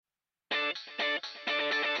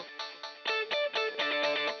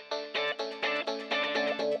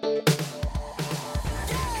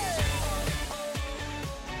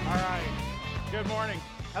Good morning.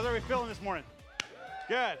 How's everybody feeling this morning?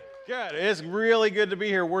 Good, good. It's really good to be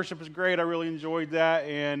here. Worship is great. I really enjoyed that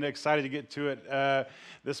and excited to get to it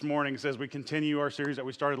this morning as we continue our series that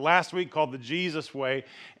we started last week called The Jesus Way.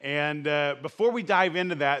 And before we dive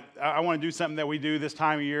into that, I want to do something that we do this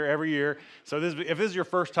time of year, every year. So if this is your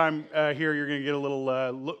first time here, you're going to get a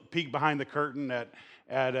little peek behind the curtain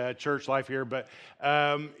at church life here, but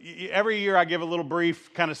every year I give a little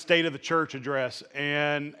brief kind of state of the church address,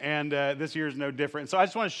 and this year is no different. So I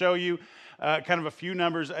just want to show you kind of a few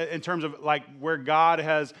numbers in terms of like where God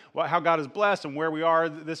has, how God has blessed, and where we are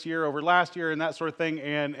this year over last year, and that sort of thing.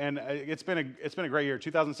 And it's been a great year.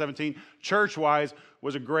 2017, church-wise,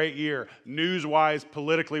 was a great year. News-wise,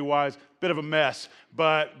 politically-wise, bit of a mess,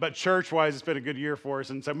 but church-wise, it's been a good year for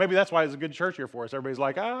us, and so maybe that's why it's a good church year for us. Everybody's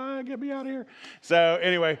like, get me out of here. So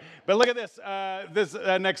anyway, but look at this,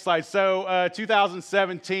 next slide. So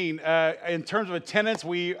 2017, in terms of attendance,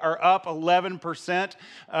 we are up 11%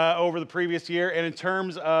 over the previous year, and in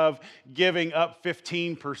terms of giving, up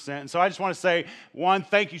 15%. And so I just want to say, one,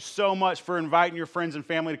 thank you so much for inviting your friends and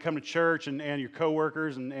family to come to church, and your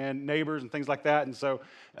coworkers and neighbors and things like that, and so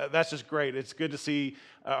that's just great. It's good to see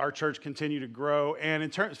our church continue to grow. And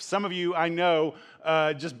in terms, some of you I know,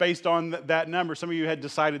 just based on that number, some of you had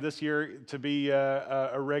decided this year to be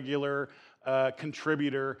a regular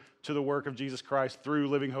contributor to the work of Jesus Christ through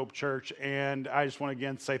Living Hope Church. And I just want to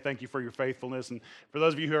again say thank you for your faithfulness. And for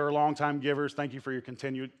those of you who are longtime givers, thank you for your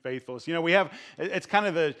continued faithfulness. You know, it's kind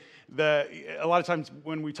of a lot of times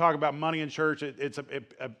when we talk about money in church, it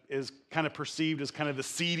is kind of perceived as kind of the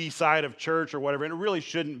seedy side of church or whatever, and it really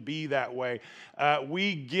shouldn't be that way.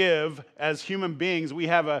 We give, as human beings, we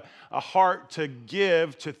have a heart to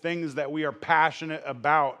give to things that we are passionate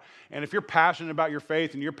about. And if you're passionate about your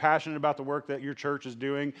faith and you're passionate about the work that your church is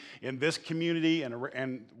doing in this community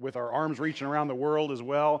and with our arms reaching around the world as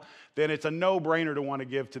well, then it's a no-brainer to want to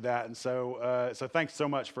give to that. And so thanks so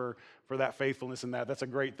much for that faithfulness in that. That's a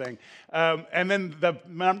great thing. And then the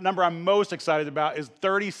number I'm most excited about is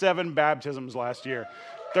 37 baptisms last year.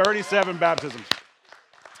 37 baptisms.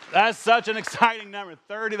 That's such an exciting number.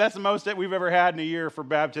 30, that's the most that we've ever had in a year for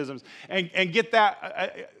baptisms. And get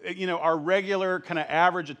that, our regular kind of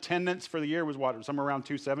average attendance for the year was what? Somewhere around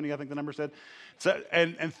 270, I think the number said. So,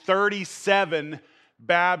 and 37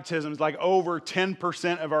 baptisms, like over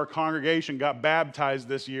 10% of our congregation got baptized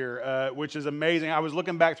this year, which is amazing. I was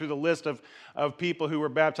looking back through the list of people who were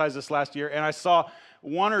baptized this last year, and I saw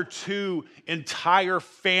one or two entire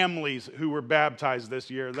families who were baptized this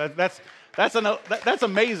year. That's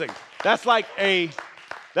amazing.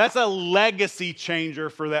 That's a legacy changer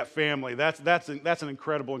for that family. That's an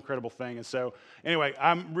incredible thing. And so anyway,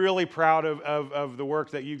 I'm really proud of the work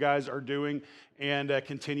that you guys are doing and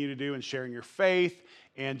continue to do, and sharing your faith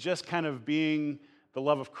and just kind of being the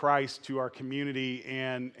love of Christ to our community,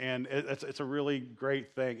 and it's a really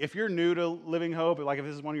great thing. If you're new to Living Hope, like if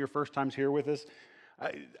this is one of your first times here with us,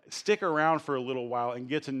 stick around for a little while and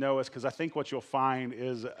get to know us, because I think what you'll find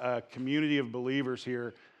is a community of believers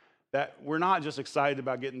here that we're not just excited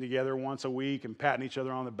about getting together once a week and patting each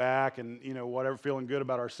other on the back and whatever, feeling good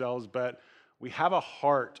about ourselves, but we have a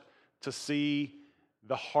heart to see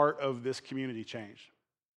the heart of this community change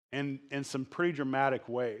in some pretty dramatic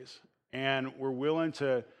ways, and we're willing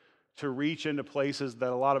to reach into places that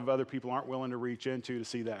a lot of other people aren't willing to reach into to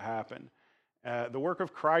see that happen. The work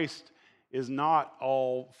of Christ is not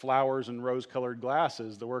all flowers and rose-colored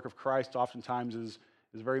glasses. The work of Christ oftentimes is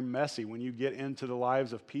very messy when you get into the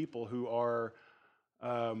lives of people who are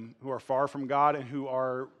far from God and who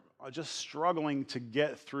are just struggling to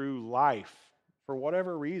get through life for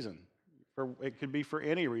whatever reason. It could be for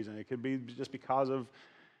any reason. It could be just because of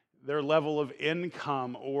their level of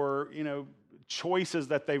income or choices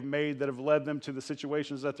that they've made that have led them to the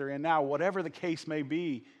situations that they're in now. Whatever the case may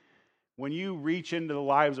be, when you reach into the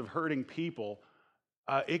lives of hurting people,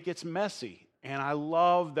 it gets messy. And I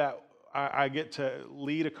love that I get to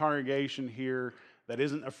lead a congregation here that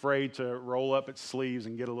isn't afraid to roll up its sleeves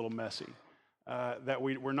and get a little messy. That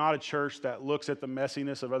we're not a church that looks at the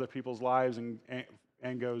messiness of other people's lives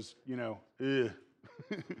and goes, ugh,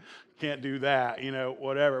 can't do that,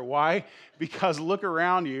 whatever. Why? Because look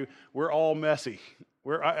around you, we're all messy.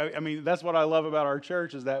 That's what I love about our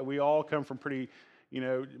church, is that we all come from pretty,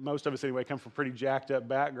 most of us anyway, come from pretty jacked up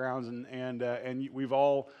backgrounds, and we've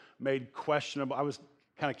all made questionable. I was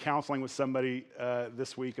kind of counseling with somebody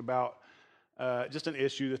this week about just an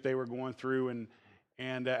issue that they were going through,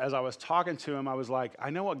 and as I was talking to him, I was like, I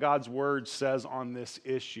know what God's word says on this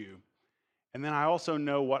issue, and then I also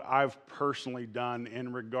know what I've personally done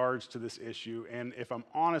in regards to this issue, and if I'm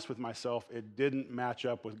honest with myself, it didn't match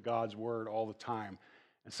up with God's word all the time.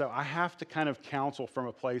 And so I have to kind of counsel from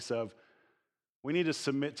a place of, we need to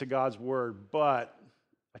submit to God's word, but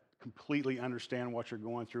I completely understand what you're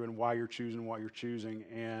going through and why you're choosing what you're choosing.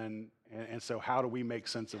 And so how do we make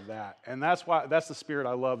sense of that? And that's the spirit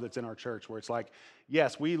I love that's in our church, where it's like,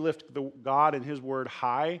 yes, we lift God and his word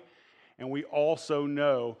high, and we also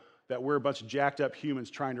know that we're a bunch of jacked up humans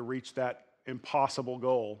trying to reach that impossible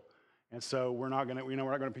goal. And so we're not going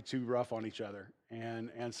to be too rough on each other.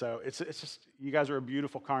 And so it's just, you guys are a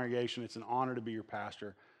beautiful congregation. It's an honor to be your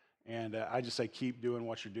pastor. And I just say, keep doing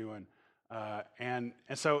what you're doing. And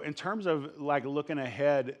so in terms of like looking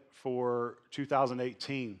ahead for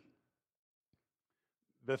 2018,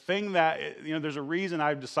 the thing that, there's a reason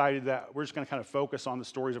I've decided that we're just going to kind of focus on the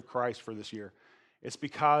stories of Christ for this year. It's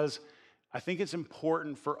because I think it's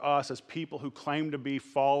important for us as people who claim to be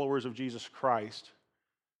followers of Jesus Christ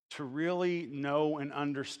to really know and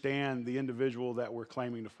understand the individual that we're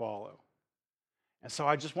claiming to follow. And so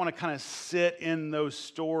I just want to kind of sit in those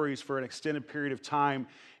stories for an extended period of time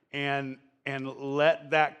and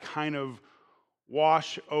let that kind of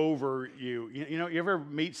wash over you. You ever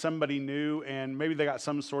meet somebody new and maybe they got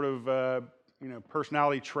some sort of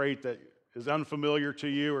personality trait that is unfamiliar to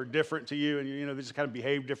you or different to you, and they just kind of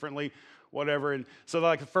behave differently, whatever. And so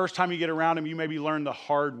like the first time you get around them, you maybe learn the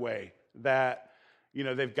hard way that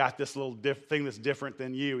they've got this little thing that's different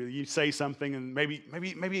than you. You say something, and maybe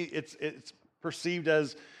it's perceived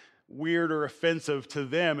as weird or offensive to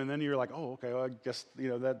them, and then you're like, oh, okay, well, I guess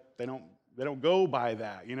that they don't go by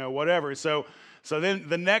that, whatever. So then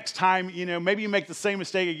the next time, maybe you make the same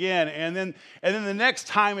mistake again, and then the next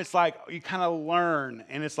time it's like you kind of learn,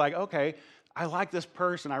 and it's like, okay, I like this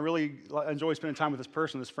person. I really enjoy spending time with this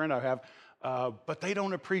person, this friend I have, but they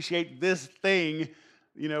don't appreciate this thing,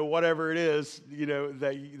 whatever it is,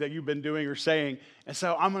 that you've been doing or saying. And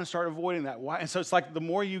so I'm going to start avoiding that. Why? And so it's like the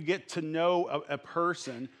more you get to know a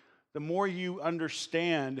person, the more you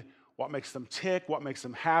understand what makes them tick, what makes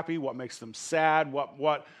them happy, what makes them sad,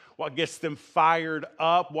 what gets them fired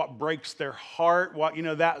up, what breaks their heart,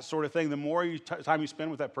 that sort of thing. The more time you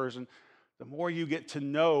spend with that person, the more you get to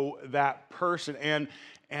know that person. And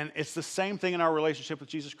it's the same thing in our relationship with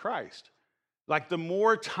Jesus Christ. Like the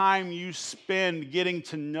more time you spend getting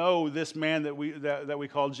to know this man that we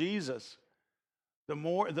call Jesus, the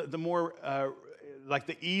more like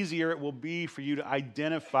the easier it will be for you to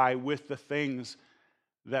identify with the things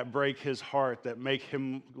that break his heart, that make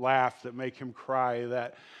him laugh, that make him cry,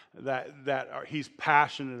 that he's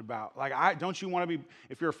passionate about. Like, don't you want to be,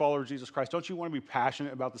 if you're a follower of Jesus Christ, don't you want to be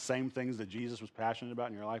passionate about the same things that Jesus was passionate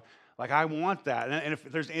about in your life? Like, I want that. And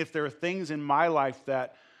if there are things in my life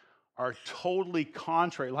that are totally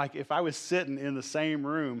contrary, like if I was sitting in the same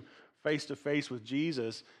room face to face with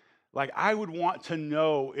Jesus, like I would want to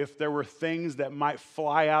know if there were things that might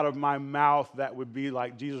fly out of my mouth that would be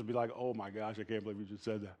like, Jesus would be like, oh my gosh, I can't believe you just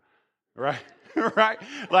said that, right? Right?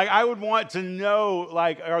 Like I would want to know,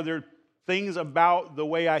 like, are there things about the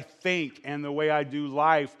way I think and the way I do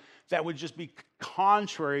life that would just be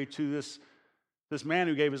contrary to this man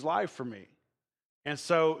who gave his life for me? And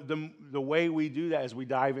so the way we do that is we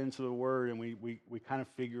dive into the Word and we kind of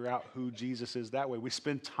figure out who Jesus is that way. We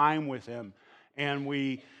spend time with Him and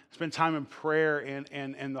we spend time in prayer, and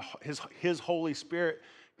His Holy Spirit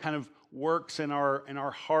kind of works in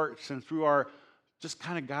our hearts and through our just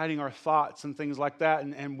kind of guiding our thoughts and things like that.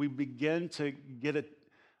 And we begin to get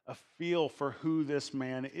a feel for who this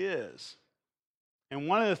man is. And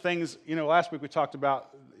one of the things, last week we talked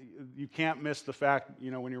about, you can't miss the fact,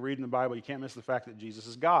 when you're reading the Bible, you can't miss the fact that Jesus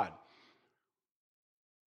is God.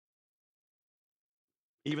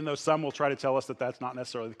 Even though some will try to tell us that that's not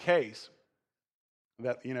necessarily the case.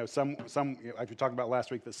 That, some like we talked about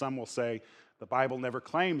last week, that some will say the Bible never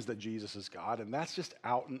claims that Jesus is God, and that's just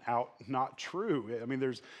out and out not true. I mean,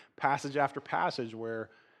 there's passage after passage where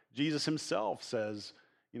Jesus himself says,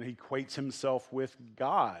 he equates himself with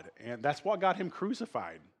God, and that's what got him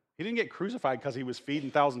crucified. He didn't get crucified because he was feeding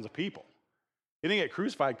thousands of people. He didn't get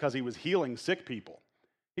crucified because he was healing sick people.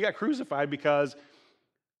 He got crucified because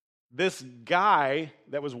this guy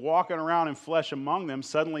that was walking around in flesh among them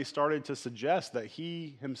suddenly started to suggest that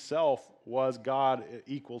he himself was God,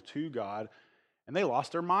 equal to God, and they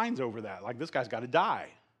lost their minds over that. Like, this guy's got to die,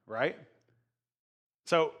 right?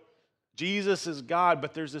 So Jesus is God,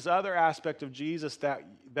 but there's this other aspect of Jesus that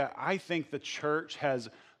I think the church has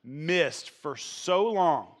missed for so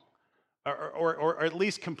long, or at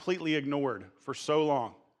least completely ignored for so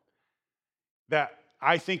long, that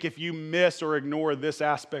I think if you miss or ignore this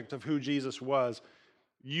aspect of who Jesus was,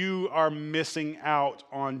 you are missing out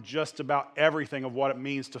on just about everything of what it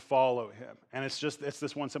means to follow him. And it's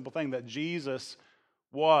this one simple thing, that Jesus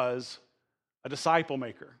was a disciple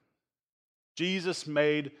maker. Jesus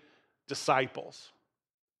made disciples.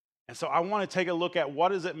 And so I want to take a look at what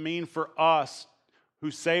does it mean for us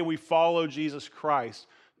who say we follow Jesus Christ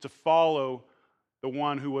to follow the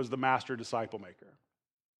one who was the master disciple maker.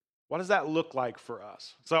 What does that look like for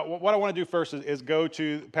us? So what I want to do first is go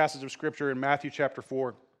to the passage of Scripture in Matthew chapter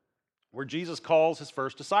 4, where Jesus calls his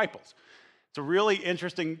first disciples. It's a really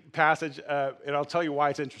interesting passage, and I'll tell you why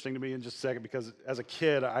it's interesting to me in just a second, because as a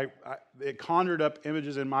kid, it conjured up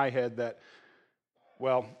images in my head that,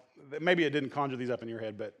 well, maybe it didn't conjure these up in your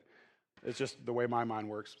head, but it's just the way my mind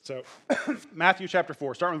works. So Matthew chapter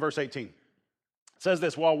 4, starting with verse 18. It says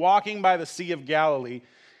this: while walking by the Sea of Galilee,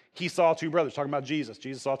 he saw two brothers. Talking about Jesus.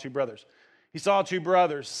 Jesus saw two brothers. He saw two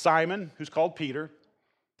brothers, Simon, who's called Peter,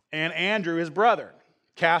 and Andrew, his brother,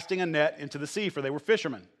 casting a net into the sea, for they were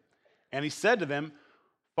fishermen. And he said to them,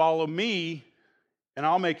 "Follow me, and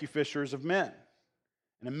I'll make you fishers of men."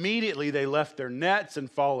 And immediately they left their nets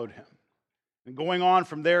and followed him. And going on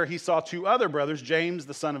from there, he saw two other brothers, James,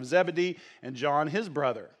 the son of Zebedee, and John, his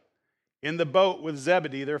brother, in the boat with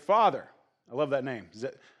Zebedee, their father. I love that name.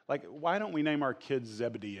 Like, why don't we name our kids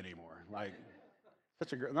Zebedee anymore? Like,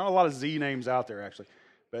 not a lot of Z names out there, actually.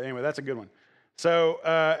 But anyway, that's a good one. So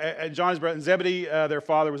John's brother and Zebedee, their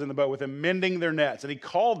father, was in the boat with them, mending their nets. And he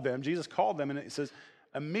called them, Jesus called them, and it says,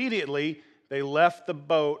 immediately they left the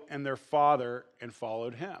boat and their father and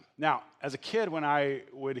followed him. Now, as a kid, when I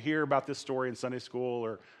would hear about this story in Sunday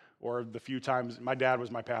school or the few times, my dad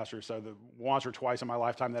was my pastor, so the once or twice in my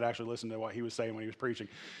lifetime that I actually listened to what he was saying when he was preaching.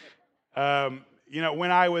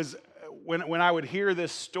 When I would hear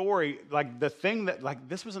this story, like the thing that, like,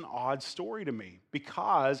 this was an odd story to me,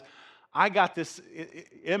 because I got this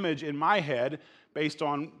image in my head based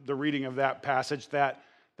on the reading of that passage that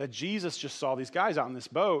Jesus just saw these guys out in this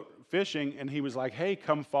boat fishing, and he was like, "Hey,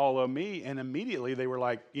 come follow me." And immediately they were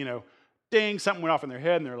like, ding, something went off in their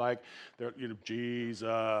head, and they're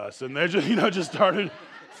Jesus, and they just started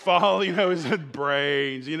following, his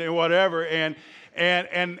brains, whatever, and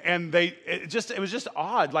it was just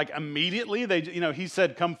odd. Like, immediately he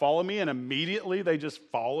said, "Come follow me," and immediately they just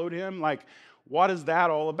followed him. Like, what is that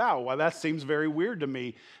all about? Well, that seems very weird to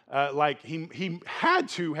me. Like, he had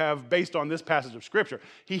to have, based on this passage of Scripture,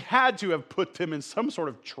 he had to have put them in some sort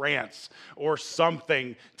of trance or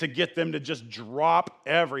something to get them to just drop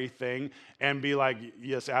everything and be like,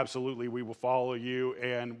 "Yes, absolutely, we will follow you.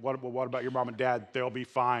 And what about your mom and dad? They'll be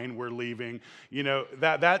fine. We're leaving."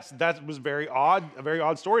 That was a very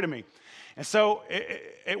odd story to me. And so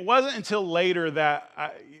it wasn't until later that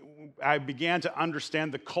I began to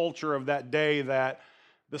understand the culture of that day that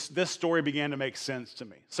this story began to make sense to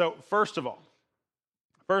me. So first of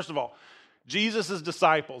all, Jesus'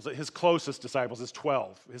 disciples, his closest disciples, his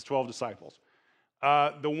 12 disciples,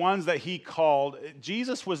 the ones that he called,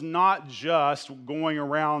 Jesus was not just going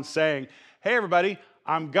around saying, "Hey, everybody,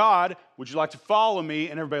 I'm God. Would you like to follow me?"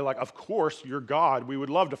 And everybody like, "Of course, you're God. We would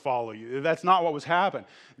love to follow you." That's not what was happening.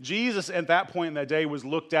 Jesus at that point in that day was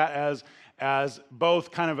looked at as both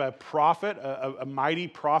kind of a prophet, a mighty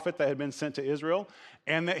prophet that had been sent to Israel,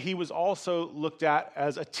 and that he was also looked at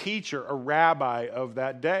as a teacher, a rabbi of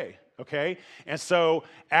that day. Okay, and so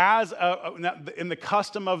as in the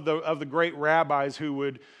custom of the great rabbis who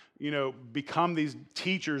would become these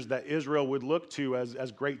teachers that Israel would look to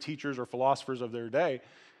as great teachers or philosophers of their day,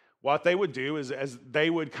 what they would do is as they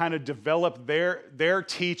would kind of develop their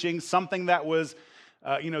teaching, something that was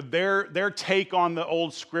their take on the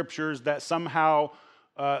old scriptures that somehow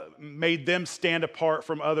made them stand apart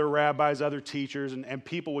from other rabbis, other teachers, and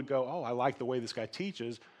people would go, "Oh, I like the way this guy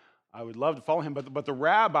teaches. I would love to follow him." But the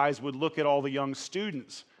rabbis would look at all the young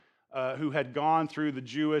students who had gone through the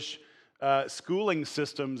Jewish schooling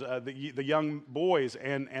systems, the young boys,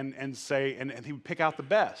 and say, and he would pick out the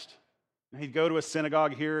best. And he'd go to a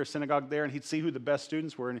synagogue here, a synagogue there, and he'd see who the best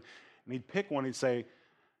students were, and he'd pick one. He'd say,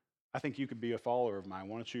 "I think you could be a follower of mine.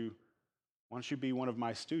 Why don't you be one of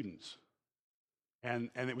my students?"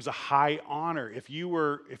 And it was a high honor if you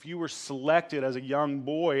were selected as a young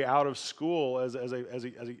boy out of school as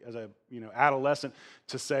a adolescent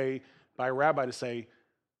to say, by a rabbi, to say,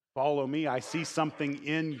 "Follow me. I see something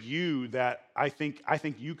in you that I think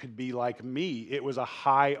you could be like me." It was a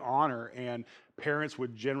high honor, and parents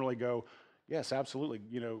would generally go, "Yes, absolutely.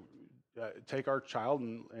 Take our child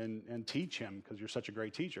and teach him because you're such a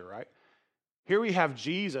great teacher," right? Here we have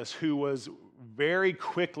Jesus, who was very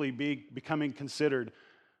quickly becoming considered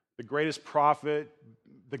the greatest prophet,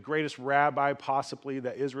 the greatest rabbi possibly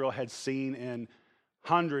that Israel had seen in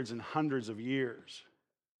hundreds and hundreds of years.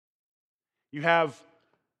 You have,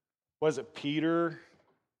 was it Peter,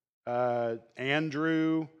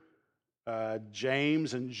 Andrew,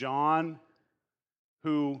 James, and John?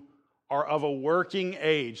 who are of a working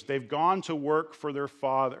age. They've gone to work for their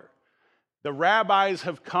father. The rabbis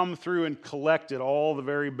have come through and collected all the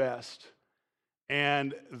very best,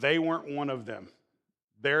 and they weren't one of them.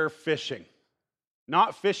 They're fishing.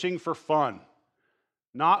 Not fishing for fun.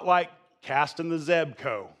 Not like casting the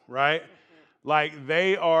Zebco, right? Like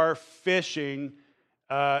they are fishing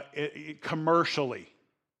commercially.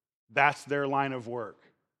 That's their line of work.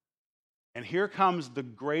 And here comes the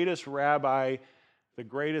greatest rabbi, the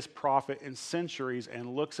greatest prophet in centuries,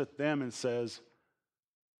 and looks at them and says,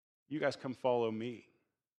 you guys come follow me.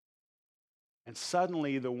 And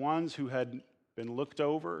suddenly the ones who had been looked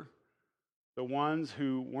over, the ones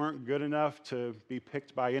who weren't good enough to be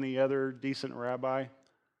picked by any other decent rabbi,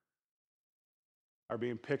 are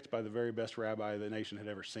being picked by the very best rabbi the nation had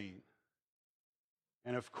ever seen.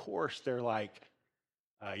 And of course, they're like,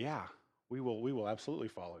 yeah, we will absolutely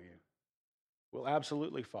follow you. We'll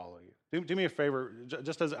absolutely follow you. Do me a favor,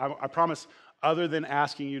 just as I promise, other than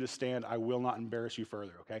asking you to stand, I will not embarrass you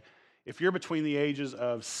further, okay? If you're between the ages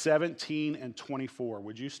of 17 and 24,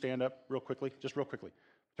 would you stand up real quickly? Just real quickly.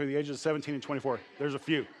 Between the ages of 17 and 24, there's a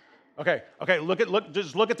few. Okay,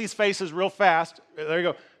 just look at these faces real fast. There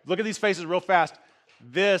you go. Look at these faces real fast.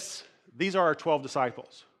 These are our 12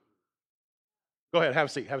 disciples. Go ahead, have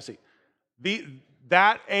a seat.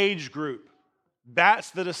 That age group, that's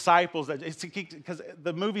the disciples. Because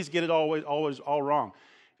the movies get it always all wrong.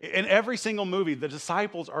 In every single movie, the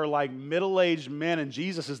disciples are like middle-aged men, and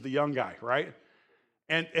Jesus is the young guy, right?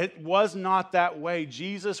 And it was not that way.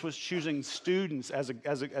 Jesus was choosing students,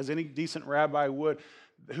 as any decent rabbi would,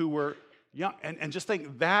 who were young. And just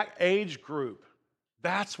think, that age group,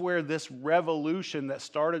 that's where this revolution that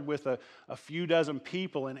started with a few dozen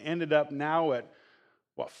people and ended up now at,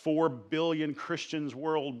 4 billion Christians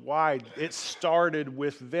worldwide. It started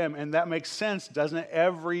with them. And that makes sense, doesn't it?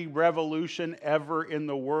 Every revolution ever in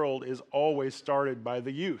the world is always started by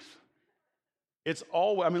the youth. It's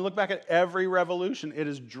always, look back at every revolution. It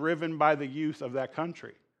is driven by the youth of that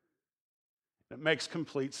country. It makes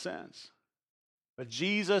complete sense. But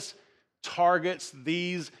Jesus targets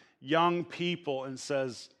these young people and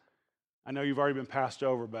says, I know you've already been passed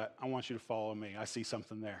over, but I want you to follow me. I see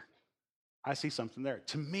something there. I see something there.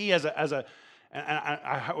 To me, and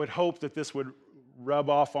I would hope that this would rub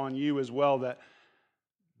off on you as well, that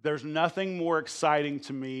there's nothing more exciting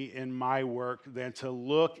to me in my work than to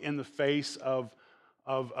look in the face of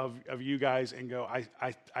you guys and go,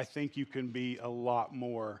 I think you can be a lot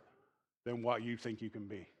more than what you think you can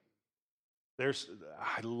be.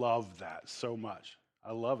 I love that so much.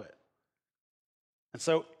 I love it. And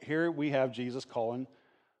so here we have Jesus calling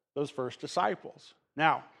those first disciples.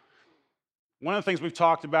 Now, one of the things we've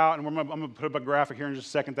talked about, and I'm going to put up a graphic here in just a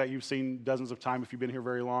second that you've seen dozens of times if you've been here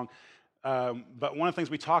very long. But one of the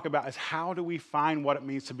things we talk about is how do we find what it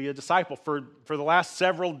means to be a disciple? For the last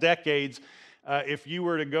several decades, if you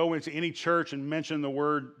were to go into any church and mention the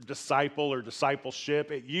word disciple or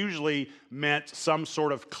discipleship, it usually meant some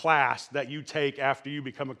sort of class that you take after you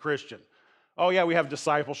become a Christian. Oh yeah, we have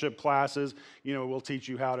discipleship classes. We'll teach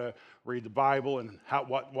you how to read the Bible and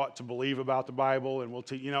what to believe about the Bible, and we'll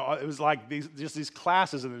teach. It was like these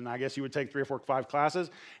classes, and then I guess you would take 3 or 4 or 5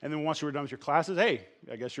 classes, and then once you were done with your classes, hey,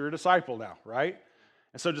 I guess you're a disciple now, right?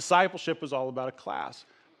 And so discipleship was all about a class.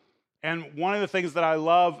 And one of the things that I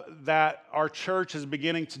love that our church is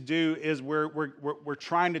beginning to do is we're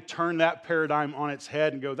trying to turn that paradigm on its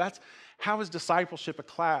head and go, how is discipleship a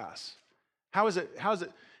class? How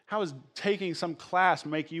is taking some class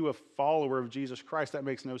make you a follower of Jesus Christ? That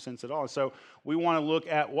makes no sense at all. So we want to look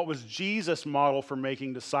at what was Jesus' model for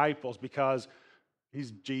making disciples, because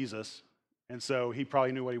he's Jesus, and so he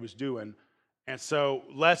probably knew what he was doing. And so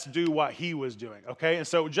let's do what he was doing, okay? And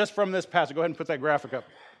so just from this passage, go ahead and put that graphic up.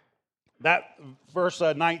 That verse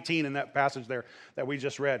 19 in that passage there that we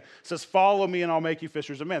just read says, follow me and I'll make you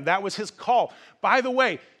fishers of men. That was his call. By the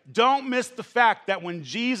way, don't miss the fact that when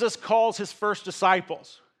Jesus calls his first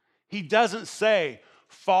disciples, he doesn't say,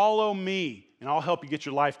 follow me and I'll help you get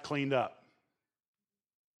your life cleaned up.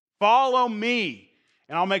 Follow me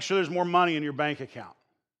and I'll make sure there's more money in your bank account.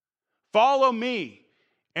 Follow me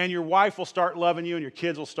and your wife will start loving you and your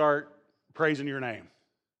kids will start praising your name.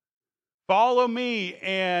 Follow me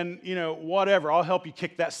and, whatever, I'll help you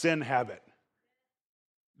kick that sin habit.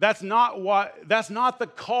 That's not the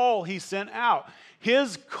call he sent out.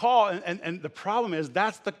 His call, and the problem is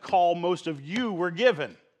that's the call most of you were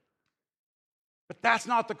given. But that's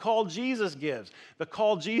not the call Jesus gives. The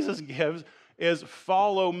call Jesus gives is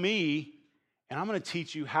follow me, and I'm going to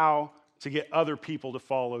teach you how to get other people to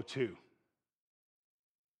follow too.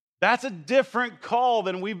 That's a different call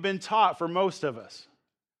than we've been taught for most of us.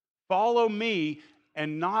 Follow me,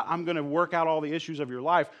 and not I'm going to work out all the issues of your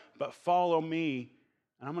life, but follow me,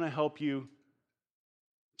 and I'm going to help you,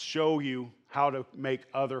 show you how to make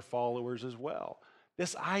other followers as well.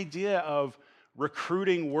 This idea of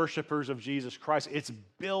recruiting worshipers of Jesus Christ, it's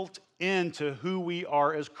built into who we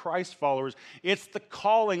are as Christ followers. It's the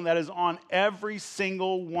calling that is on every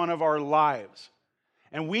single one of our lives.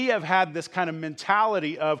 And we have had this kind of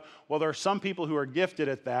mentality of, well, there are some people who are gifted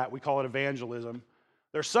at that. We call it evangelism.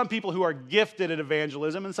 There are some people who are gifted at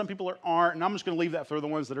evangelism, and some people aren't, and I'm just going to leave that for the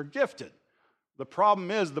ones that are gifted. The problem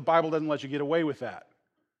is the Bible doesn't let you get away with that.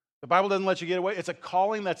 The Bible doesn't let you get away. It's a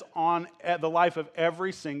calling that's on the life of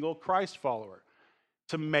every single Christ follower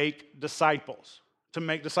to make disciples. To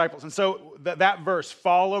make disciples. And so that verse,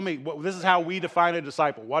 follow me, this is how we define a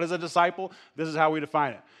disciple. What is a disciple? This is how we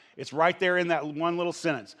define it. It's right there in that one little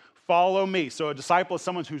sentence. Follow me. So a disciple is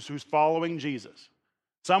someone who's following Jesus.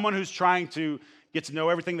 Someone who's trying to get to know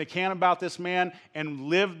everything they can about this man and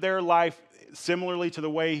live their life similarly to the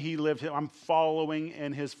way he lived. I'm following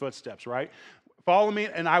in his footsteps, right? Follow me,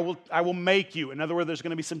 and I will make you. In other words, there's going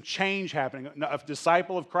to be some change happening. A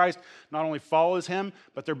disciple of Christ not only follows him,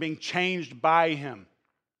 but they're being changed by him.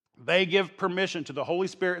 They give permission to the Holy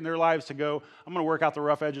Spirit in their lives to go, I'm going to work out the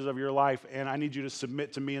rough edges of your life, and I need you to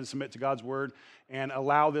submit to me and submit to God's word and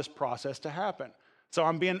allow this process to happen. So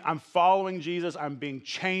I'm following Jesus, I'm being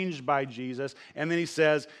changed by Jesus, and then he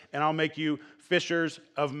says, and I'll make you fishers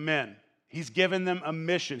of men. He's given them a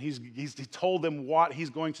mission. He told them what he's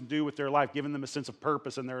going to do with their life, giving them a sense of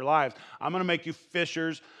purpose in their lives. I'm going to make you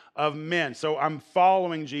fishers of men. So I'm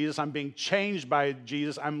following Jesus. I'm being changed by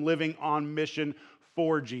Jesus. I'm living on mission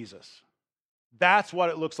for Jesus. That's what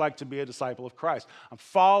it looks like to be a disciple of Christ. I'm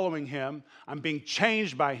following him. I'm being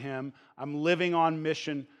changed by him. I'm living on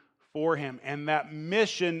mission for him. And that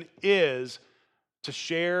mission is to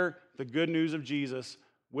share the good news of Jesus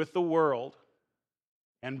with the world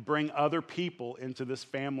and bring other people into this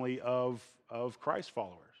family of Christ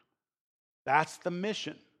followers. That's the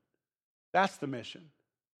mission. That's the mission.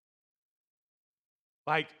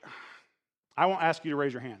 Like, I won't ask you to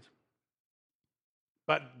raise your hands,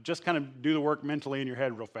 but just kind of do the work mentally in your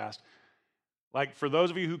head real fast. Like, for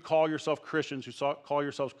those of you who call yourself Christians, who call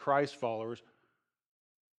yourselves Christ followers,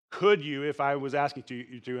 could you, if I was asking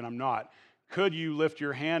you to, and I'm not, could you lift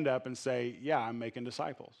your hand up and say, yeah, I'm making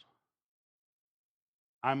disciples?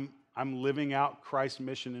 I'm living out Christ's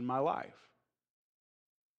mission in my life.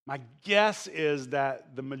 My guess is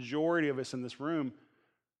that the majority of us in this room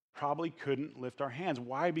probably couldn't lift our hands.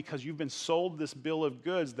 Why? Because you've been sold this bill of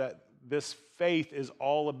goods that this faith is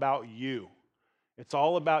all about you. It's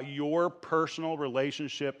all about your personal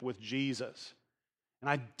relationship with Jesus. And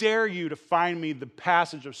I dare you to find me the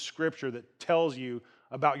passage of Scripture that tells you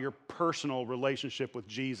about your personal relationship with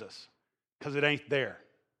Jesus, because it ain't there.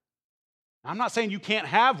 I'm not saying you can't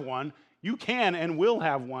have one. You can and will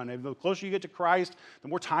have one. And the closer you get to Christ, the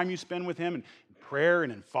more time you spend with him in prayer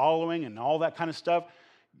and in following and all that kind of stuff,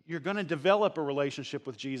 you're going to develop a relationship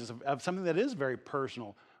with Jesus of something that is very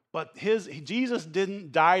personal. But Jesus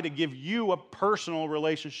didn't die to give you a personal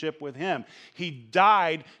relationship with him. He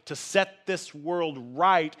died to set this world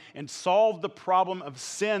right and solve the problem of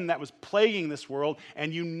sin that was plaguing this world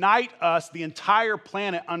and unite us, the entire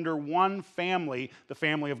planet, under one family, the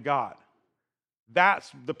family of God.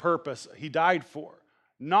 That's the purpose he died for,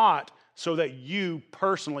 not so that you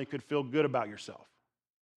personally could feel good about yourself.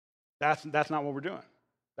 That's not what we're doing.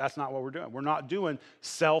 That's not what we're doing. We're not doing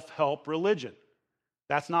self-help religion.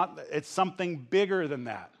 It's something bigger than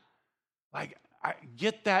that. Like,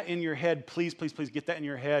 get that in your head, please, please, please get that in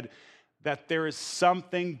your head, that there is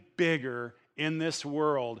something bigger in this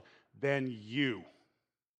world than you.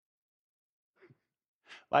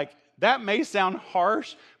 Like, that may sound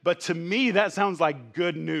harsh, but to me, that sounds like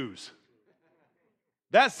good news.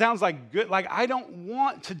 That sounds like good. Like, I don't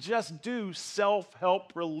want to just do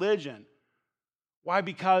self-help religion. Why?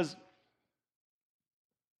 Because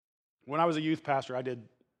when I was a youth pastor, I did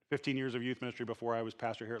 15 years of youth ministry before I was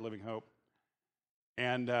pastor here at Living Hope.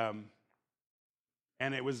 And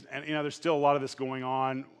it was, and you know, there's still a lot of this going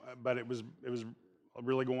on, but it was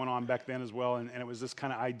really going on back then as well. And it was this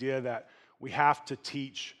kind of idea that we have to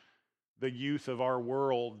teach the youth of our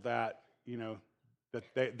world that, you know,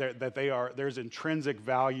 that there's intrinsic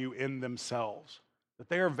value in themselves, that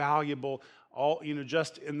they are valuable all, you know,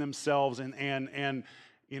 just in themselves, and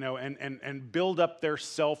you know, and build up their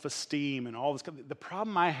self-esteem and all this. The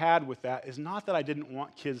problem I had with that is not that I didn't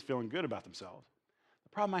want kids feeling good about themselves.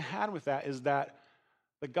 The problem I had with that is that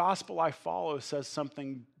the gospel I follow says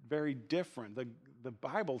something very different. The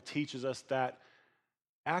Bible teaches us that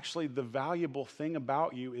actually the valuable thing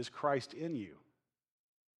about you is Christ in you.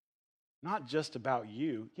 not just about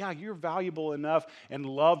you. Yeah, you're valuable enough and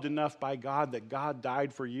loved enough by God that God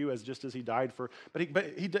died for you just as he died for, he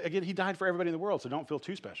died for everybody in the world, so don't feel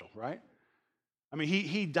too special, right? I mean,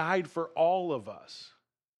 he died for all of us.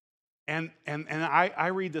 And I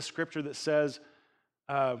read the scripture that says,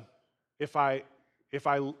 if I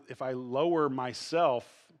lower myself,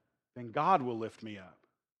 then God will lift me up.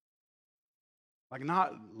 Like,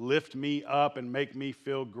 not lift me up and make me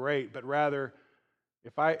feel great, but rather,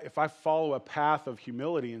 if I follow a path of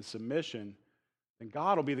humility and submission, then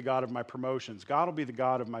God will be the God of my promotions. God will be the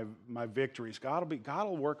God of my victories. God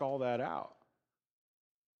will work all that out.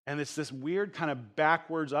 And it's this weird kind of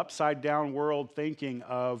backwards, upside down world thinking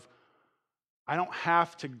of, I don't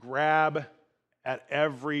have to grab at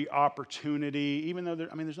every opportunity, even though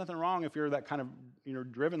there's nothing wrong if you're that kind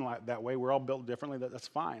of driven that way. We're all built differently. That's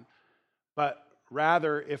fine. But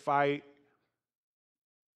rather,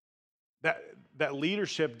 that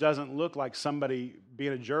leadership doesn't look like somebody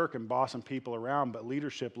being a jerk and bossing people around, but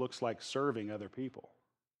leadership looks like serving other people.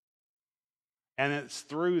 And it's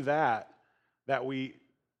through that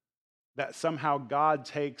somehow God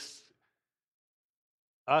takes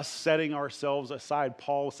us setting ourselves aside.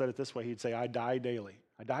 Paul said it this way. He'd say, I die daily.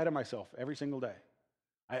 I die to myself every single day.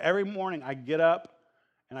 Every morning I get up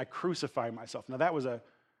and I crucify myself. Now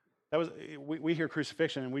we hear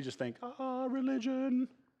crucifixion and we just think, religion.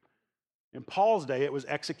 In Paul's day, it was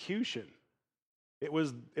execution. It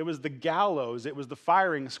was the gallows. It was the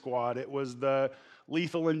firing squad. It was the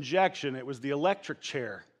lethal injection. It was the electric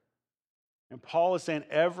chair. And Paul is saying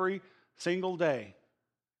every single day,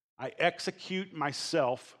 I execute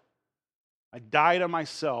myself, I die to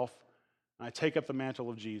myself, and I take up the mantle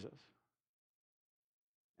of Jesus.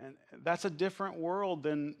 And that's a different world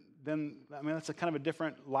that's a kind of a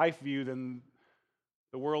different life view than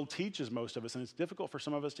the world teaches most of us, and it's difficult for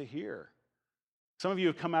some of us to hear. Some of you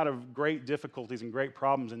have come out of great difficulties and great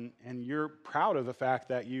problems, and you're proud of the fact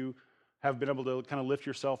that you have been able to kind of lift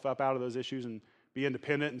yourself up out of those issues and be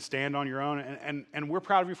independent and stand on your own, and we're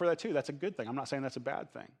proud of you for that too. That's a good thing. I'm not saying that's a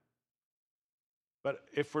bad thing. But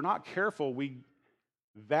if we're not careful,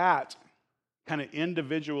 that kind of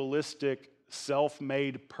individualistic,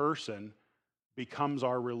 self-made person becomes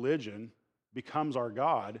our religion, becomes our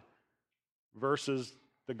God, versus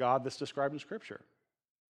the God that's described in Scripture.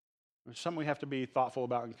 It's something we have to be thoughtful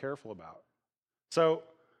about and careful about. So,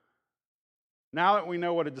 now that we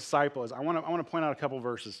know what a disciple is, I want to point out a couple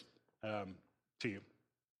verses to you.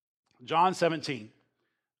 John 17,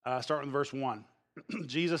 starting with verse 1.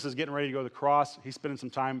 Jesus is getting ready to go to the cross. He's spending some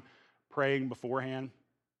time praying beforehand.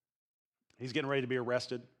 He's getting ready to be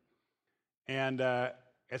arrested. And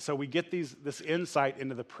so we get this insight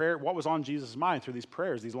into the prayer, what was on Jesus' mind through these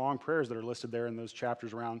prayers, these long prayers that are listed there in those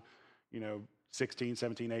chapters around, 16,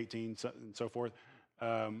 17, 18, and so forth.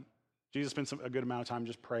 Jesus spends a good amount of time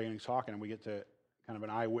just praying and talking, and we get to kind of an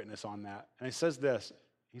eyewitness on that. And he says this.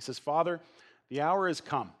 He says, Father, the hour has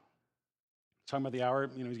come. Talking about the hour,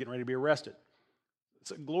 he's getting ready to be arrested.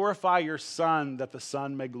 So glorify your Son, that the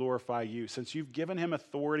Son may glorify you, since you've given him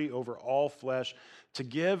authority over all flesh to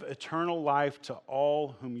give eternal life to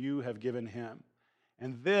all whom you have given him.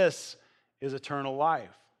 And this is eternal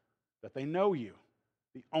life, that they know you,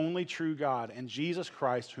 the only true God, and Jesus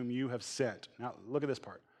Christ whom you have sent. Now, look at this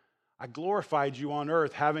part. I glorified you on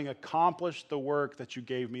earth, having accomplished the work that you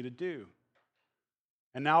gave me to do.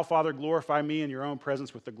 And now, Father, glorify me in your own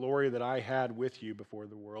presence with the glory that I had with you before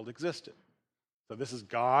the world existed. So this is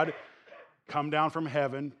God come down from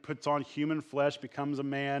heaven, puts on human flesh, becomes a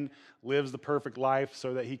man, lives the perfect life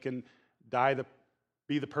so that he can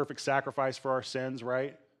be the perfect sacrifice for our sins,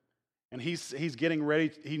 right? And he's getting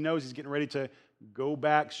ready, he knows he's getting ready to go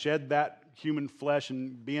back, shed that human flesh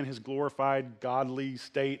and be in his glorified, godly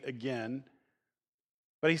state again.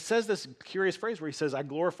 But he says this curious phrase where he says, I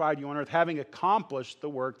glorified you on earth, having accomplished the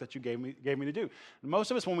work that you gave me to do. And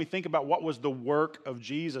most of us, when we think about what was the work of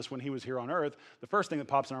Jesus when he was here on earth, the first thing that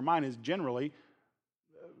pops in our mind is generally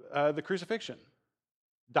the crucifixion,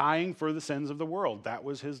 dying for the sins of the world. That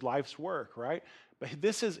was his life's work, right? But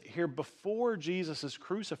this is here before Jesus is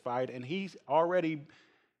crucified, and his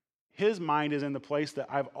mind is in the place that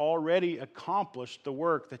I've already accomplished the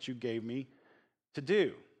work that you gave me to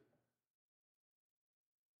do.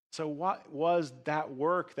 So what was that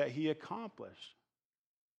work that he accomplished?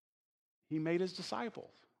 He made his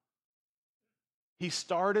disciples. He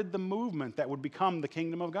started the movement that would become the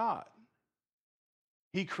kingdom of God.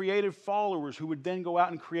 He created followers who would then go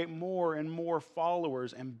out and create more and more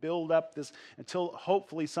followers and build up this until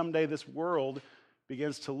hopefully someday this world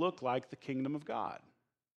begins to look like the kingdom of God.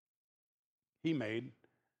 He made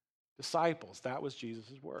disciples. That was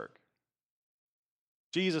Jesus' work.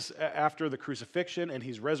 Jesus, after the crucifixion, and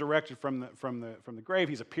he's resurrected from the grave,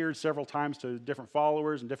 he's appeared several times to different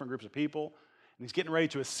followers and different groups of people, and he's getting ready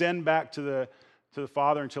to ascend back to the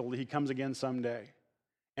Father until he comes again someday.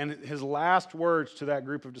 And his last words to that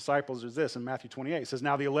group of disciples is this in Matthew 28. It says,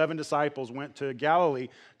 "Now the 11 disciples went to Galilee,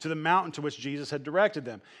 to the mountain to which Jesus had directed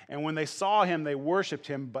them. And when they saw him, they worshiped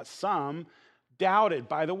him, but some doubted."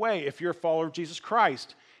 By the way, if you're a follower of Jesus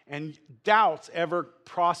Christ, and doubts ever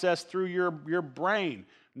process through your brain,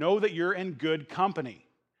 know that you're in good company.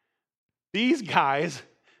 These guys,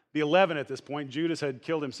 the 11 at this point, Judas had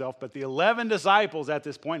killed himself, but the 11 disciples at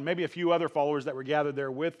this point, maybe a few other followers that were gathered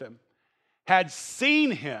there with them, had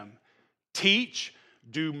seen him teach,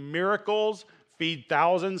 do miracles, feed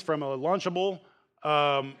thousands from a Lunchable,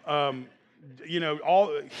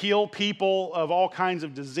 heal people of all kinds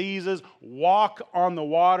of diseases, walk on the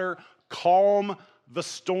water, calm the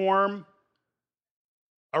storm,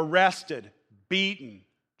 arrested, beaten,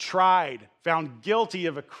 tried, found guilty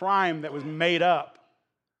of a crime that was made up,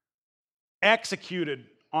 executed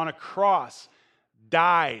on a cross,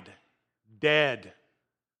 died, dead.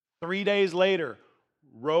 3 days later,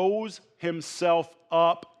 rose himself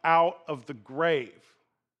up out of the grave,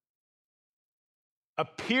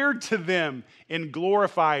 appeared to them in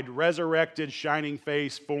glorified, resurrected, shining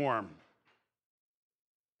face form.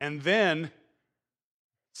 And then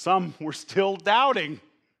some were still doubting.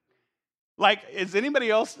 Like, has anybody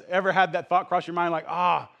else ever had that thought cross your mind?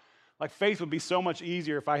 Like faith would be so much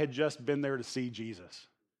easier if I had just been there to see Jesus.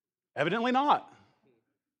 Evidently not.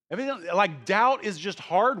 Like, doubt is just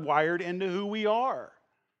hardwired into who we are.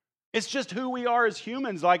 It's just who we are as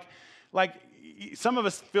humans. Like some of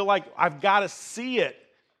us feel like I've got to see it.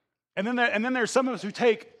 And then there's some of us who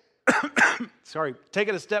take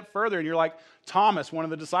it a step further, and you're like Thomas, one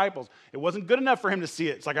of the disciples. It wasn't good enough for him to see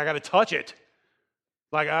it. It's like, I got to touch it.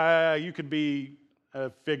 Like, you could be a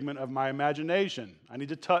figment of my imagination. I need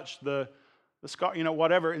to touch the scar,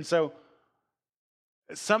 whatever. And so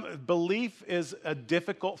some belief is a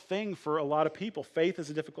difficult thing for a lot of people. Faith is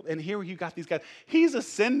a difficult, and here you got these guys. He's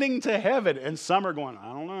ascending to heaven, and some are going,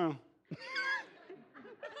 I don't know.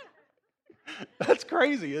 That's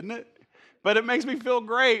crazy, isn't it? But it makes me feel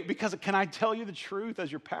great because, can I tell you the truth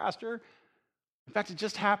as your pastor? In fact, it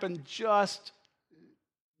just happened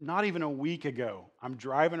not even a week ago. I'm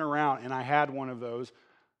driving around and I had one of those,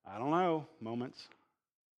 moments.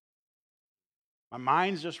 My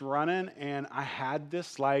mind's just running and I had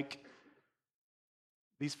these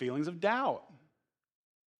feelings of doubt.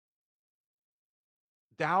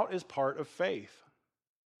 Doubt is part of faith.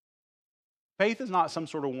 Faith is not some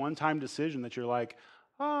sort of one-time decision that you're like,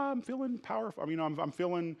 I'm feeling powerful. I'm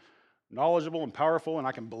feeling knowledgeable and powerful and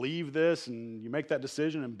I can believe this, and you make that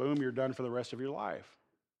decision and boom, you're done for the rest of your life.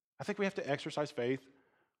 I think we have to exercise faith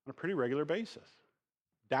on a pretty regular basis.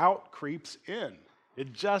 Doubt creeps in.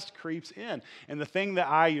 It just creeps in. And the thing that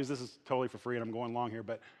I use, this is totally for free and I'm going long here,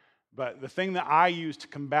 but the thing that I use to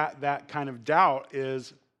combat that kind of doubt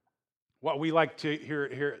is what we like to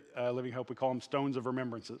here at Living Hope, we call them stones of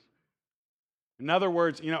remembrances. In other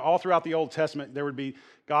words, all throughout the Old Testament,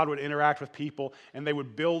 God would interact with people, and they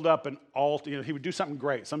would build up an altar. He would do something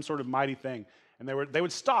great, some sort of mighty thing, and they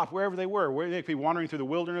would stop wherever they were. They could be wandering through the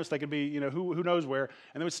wilderness. They could be, who knows where,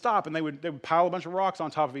 and they would stop, and they would pile a bunch of rocks on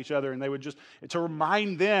top of each other, and they would to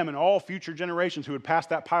remind them and all future generations who would pass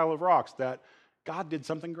that pile of rocks that God did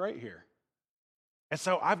something great here. And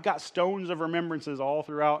so I've got stones of remembrances all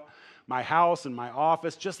throughout my house and my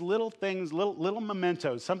office, just little things, little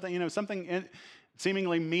mementos, something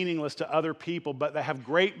seemingly meaningless to other people, but that have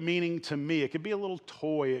great meaning to me. It could be a little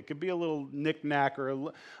toy, it could be a little knick-knack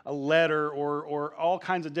or a letter or all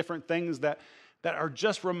kinds of different things that are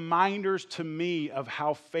just reminders to me of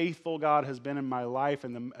how faithful God has been in my life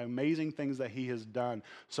and the amazing things that he has done.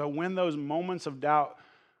 So when those moments of doubt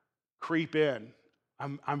creep in,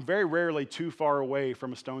 I'm very rarely too far away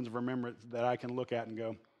from a stones of remembrance that I can look at and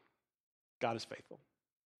go, God is faithful.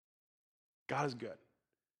 God is good.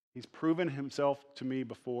 He's proven himself to me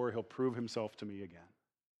before. He'll prove himself to me again.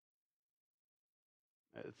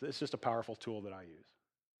 It's just a powerful tool that I use.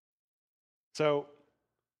 So,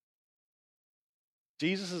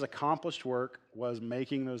 Jesus' accomplished work was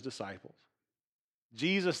making those disciples.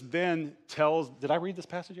 Jesus then tells, did I read this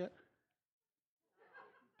passage yet?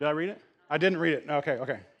 Did I read it? I didn't read it.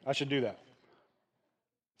 Okay. I should do that.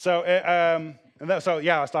 So,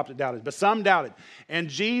 I stopped at doubted. But some doubted. And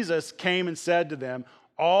Jesus came and said to them,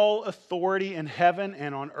 all authority in heaven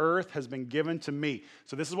and on earth has been given to me.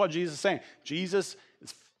 So this is what Jesus is saying. Jesus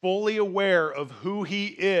is fully aware of who he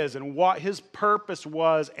is and what his purpose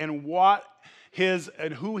was and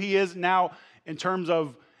who he is now in terms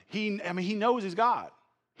of, he knows he's God.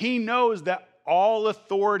 He knows that all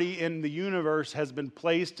authority in the universe has been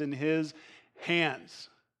placed in his hands.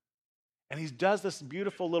 And he does this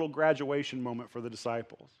beautiful little graduation moment for the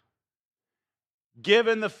disciples.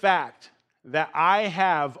 Given the fact that I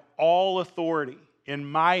have all authority in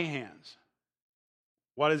my hands,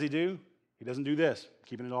 what does he do? He doesn't do this,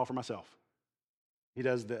 keeping it all for myself. He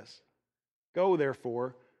does this. Go,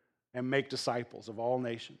 therefore, and make disciples of all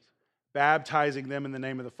nations, baptizing them in the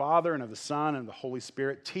name of the Father and of the Son and of the Holy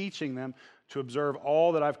Spirit, teaching them to observe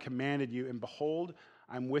all that I've commanded you. And behold,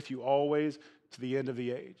 I'm with you always to the end of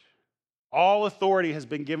the age. All authority has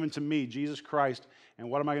been given to me, Jesus Christ. And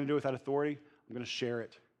what am I going to do with that authority? I'm going to share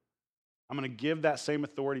it. I'm going to give that same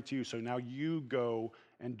authority to you. So now you go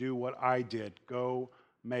and do what I did. Go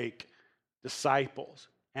make disciples.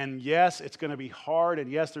 And yes, it's going to be hard. And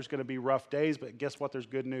yes, there's going to be rough days. But guess what? There's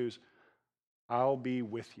good news. I'll be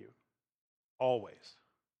with you always.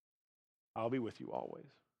 I'll be with you always.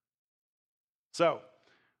 So,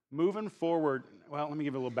 moving forward, well, let me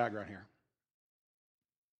give you a little background here.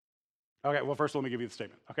 Okay, well, first let me give you the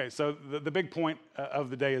statement. Okay, so the big point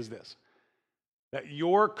of the day is this, that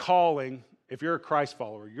your calling, if you're a Christ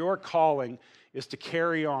follower, your calling is to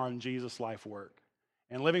carry on Jesus' life work.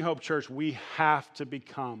 And Living Hope Church, we have to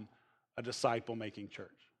become a disciple-making church.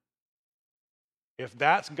 If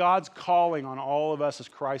that's God's calling on all of us as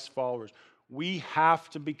Christ followers, we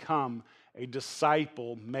have to become a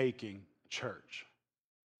disciple-making church.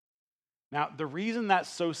 Now, the reason that's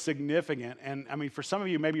so significant, and I mean, for some of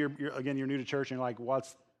you, maybe you're new to church and you're like, why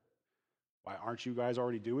aren't you guys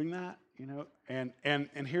already doing that? You know,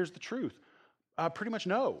 and here's the truth. Pretty much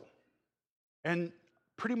no. And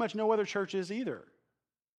pretty much no other church is either.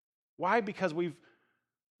 Why? Because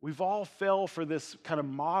we've all fell for this kind of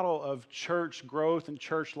model of church growth and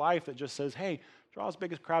church life that just says, hey, draw as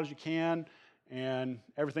big a crowd as you can, and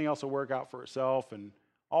everything else will work out for itself, and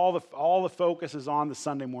all the focus is on the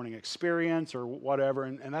Sunday morning experience or whatever,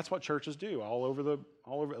 and that's what churches do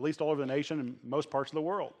at least all over the nation and most parts of the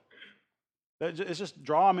world. It's just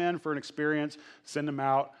draw them in for an experience, send them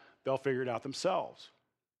out, they'll figure it out themselves.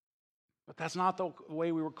 But that's not the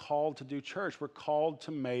way we were called to do church. We're called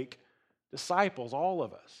to make disciples, all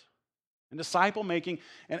of us. And disciple making,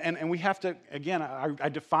 and we have to, again, I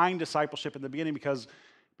defined discipleship in the beginning because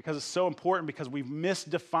it's so important, because we've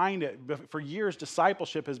misdefined it. For years,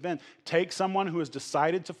 discipleship has been take someone who has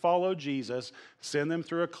decided to follow Jesus, send them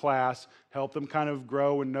through a class, help them kind of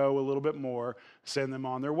grow and know a little bit more, send them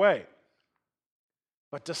on their way.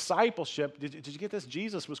 But discipleship, did you get this?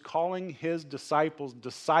 Jesus was calling his disciples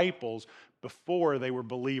before they were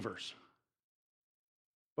believers.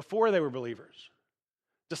 Before they were believers.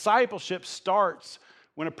 Discipleship starts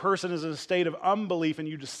when a person is in a state of unbelief and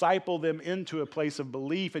you disciple them into a place of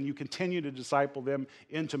belief and you continue to disciple them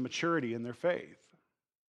into maturity in their faith.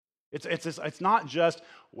 It's not just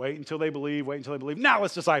wait until they believe, now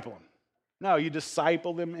let's disciple them. No, you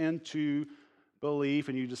disciple them into belief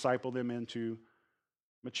and you disciple them into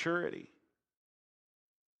maturity.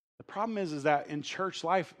 The problem is that in church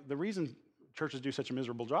life, the reason churches do such a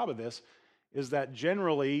miserable job of this is that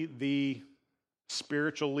generally the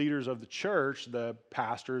spiritual leaders of the church, the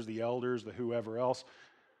pastors, the elders, the whoever else,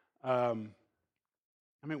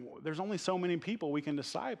 there's only so many people we can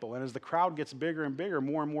disciple, and as the crowd gets bigger and bigger,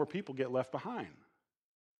 more and more people get left behind.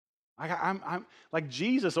 I'm like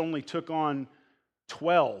Jesus only took on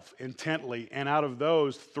 12 intently, and out of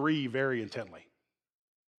those, 3 very intently.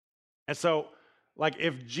 And so, like,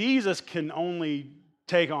 if Jesus can only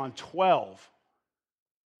take on 12,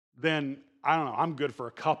 then I don't know, I'm good for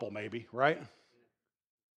a couple maybe, right?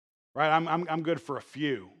 Right? I'm good for a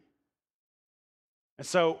few. And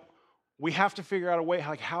so we have to figure out a way,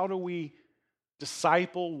 like, how do we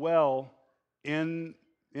disciple well in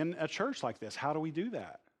a church like this? How do we do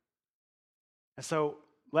that? And so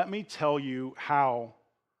let me tell you how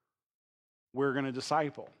we're going to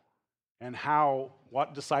disciple and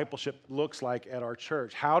what discipleship looks like at our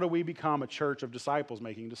church. How do we become a church of disciples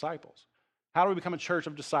making disciples? How do we become a church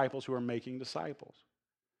of disciples who are making disciples?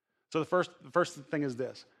 So the first thing is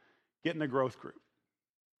this. Get in a growth group.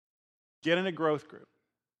 Get in a growth group.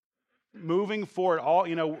 Moving forward,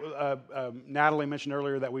 Natalie mentioned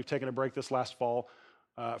earlier that we've taken a break this last fall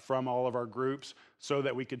from all of our groups so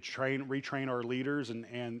that we could retrain our leaders,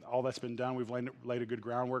 and all that's been done. We've laid a good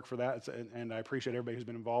groundwork for that, and I appreciate everybody who's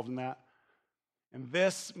been involved in that. And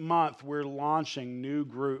this month, we're launching new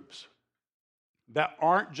groups that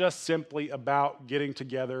aren't just simply about getting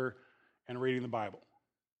together and reading the Bible.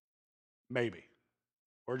 Maybe.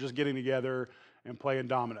 Or just getting together and playing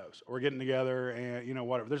dominoes, or getting together and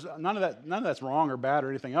whatever. There's none of that's wrong or bad or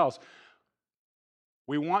anything else.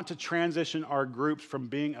 We want to transition our groups from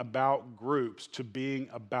being about groups to being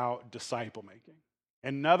about disciple making.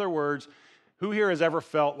 In other words, who here has ever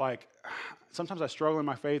felt like, sometimes I struggle in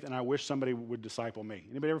my faith and I wish somebody would disciple me?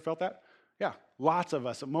 Anybody ever felt that? Yeah, lots of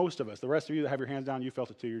us, most of us. The rest of you that have your hands down, you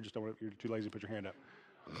felt it too. You're too lazy to put your hand up.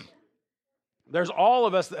 There's all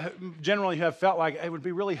of us that generally have felt like it would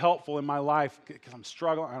be really helpful in my life because I'm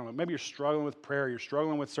struggling. I don't know, maybe you're struggling with prayer. You're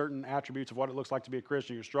struggling with certain attributes of what it looks like to be a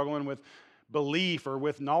Christian. You're struggling with belief or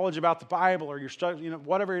with knowledge about the Bible, or you're struggling,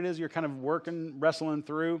 whatever it is you're kind of wrestling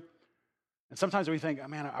through. And sometimes we think, oh,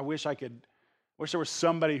 man, I wish there was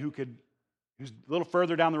somebody who's a little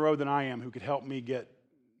further down the road than I am who could help me get,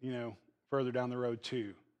 further down the road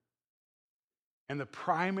too. And the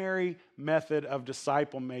primary method of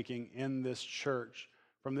disciple making in this church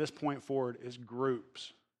from this point forward is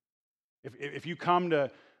groups. If you come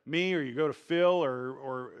to me or you go to Phil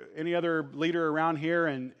or any other leader around here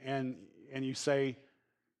and you say,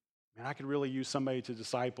 man, I could really use somebody to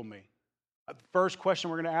disciple me. The first question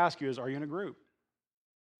we're going to ask you is, are you in a group?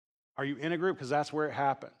 Are you in a group? Because that's where it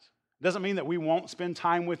happens. It doesn't mean that we won't spend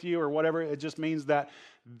time with you or whatever. It just means that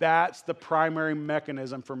that's the primary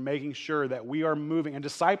mechanism for making sure that we are moving. And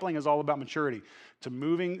discipling is all about maturity, to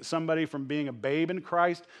moving somebody from being a babe in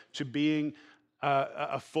Christ to being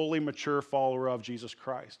a fully mature follower of Jesus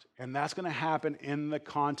Christ. And that's going to happen in the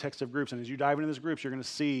context of groups. And as you dive into these groups, you're going to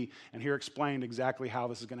see and hear explained exactly how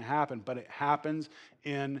this is going to happen. But it happens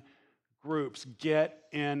in groups. Get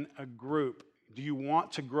in a group. Do you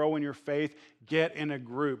want to grow in your faith? Get in a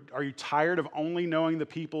group. Are you tired of only knowing the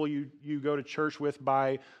people you go to church with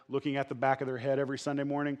by looking at the back of their head every Sunday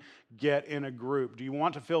morning? Get in a group. Do you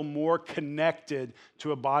want to feel more connected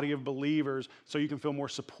to a body of believers so you can feel more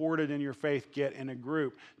supported in your faith? Get in a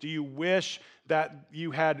group. Do you wish that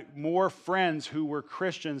you had more friends who were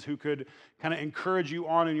Christians who could kind of encourage you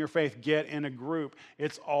on in your faith? Get in a group.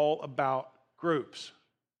 It's all about groups.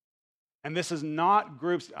 And this is not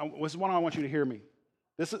groups. This is what I want you to hear me.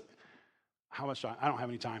 This is how much time? I don't have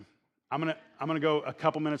any time. I'm gonna go a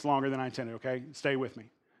couple minutes longer than I intended. Okay, stay with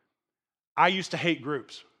me. I used to hate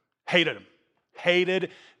groups. Hated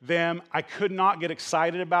them. I could not get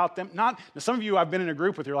excited about them. Now, some of you I've been in a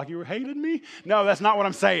group with. You're like, you hated me? No, that's not what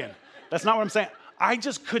I'm saying. That's not what I'm saying. I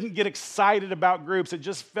just couldn't get excited about groups. It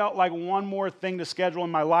just felt like one more thing to schedule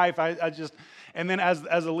in my life. And then as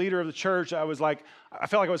a leader of the church, I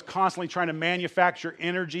felt like I was constantly trying to manufacture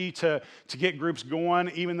energy to get groups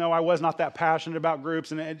going, even though I was not that passionate about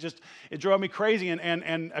groups. And it drove me crazy.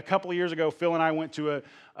 And a couple of years ago, Phil and I went to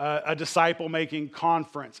a disciple-making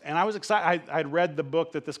conference. And I was excited. I'd read the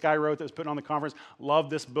book that this guy wrote that was put on the conference, loved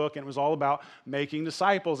this book, and it was all about making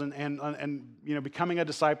disciples and becoming a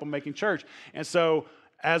disciple-making church. And so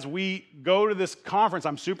as we go to this conference,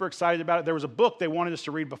 I'm super excited about it. There was a book they wanted us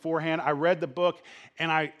to read beforehand. I read the book,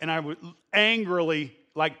 and I would angrily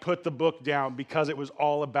put the book down because it was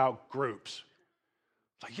all about groups.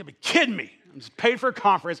 Like, you'd be kidding me. I'm just paid for a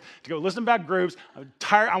conference to go listen about groups. I'm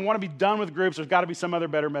tired. I want to be done with groups. There's got to be some other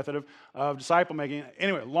better method of disciple making.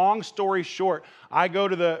 Anyway, long story short, I go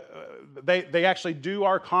to they actually do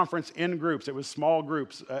our conference in groups. It was small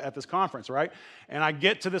groups at this conference, right? And I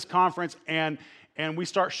get to this conference, and we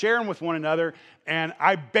start sharing with one another, and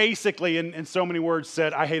I basically, in so many words,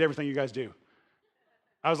 said, I hate everything you guys do.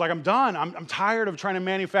 I was like, I'm done. I'm tired of trying to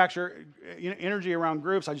manufacture energy around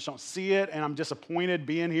groups. I just don't see it, and I'm disappointed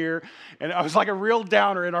being here. And I was like a real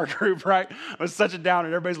downer in our group, right? I was such a downer,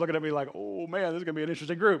 and everybody's looking at me like, oh, man, this is going to be an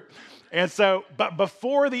interesting group. And so, but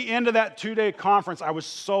before the end of that 2-day conference, I was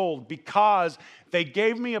sold because they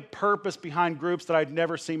gave me a purpose behind groups that I'd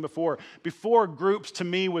never seen before. Before, groups to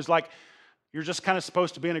me was like, you're just kind of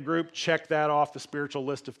supposed to be in a group, check that off the spiritual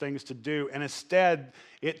list of things to do. And instead,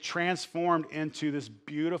 it transformed into this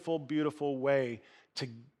beautiful, beautiful way to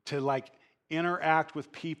interact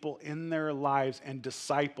with people in their lives and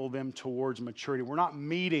disciple them towards maturity. We're not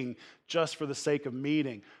meeting just for the sake of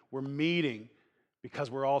meeting. We're meeting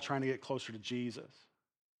because we're all trying to get closer to Jesus.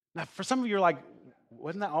 Now, for some of you, you're like,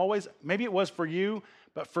 wasn't that always? Maybe it was for you,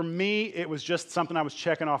 but for me, it was just something I was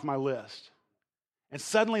checking off my list. And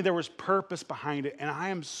suddenly there was purpose behind it. And I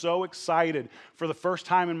am so excited for the first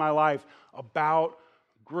time in my life about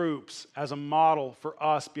groups as a model for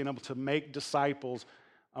us being able to make disciples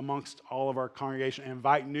amongst all of our congregation and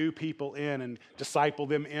invite new people in and disciple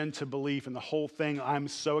them into belief and the whole thing. I'm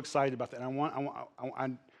so excited about that.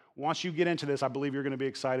 And once you get into this, I believe you're going to be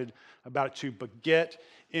excited about it too. But get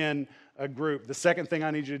in a group. The second thing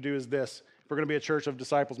I need you to do is this. If we're going to be a church of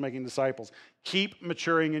disciples making disciples, keep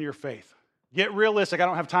maturing in your faith. Get realistic. I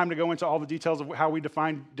don't have time to go into all the details of how we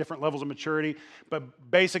define different levels of maturity,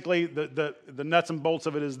 but basically the nuts and bolts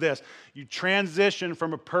of it is this. You transition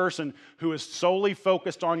from a person who is solely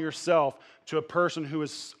focused on yourself to a person who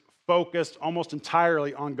is focused almost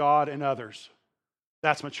entirely on God and others.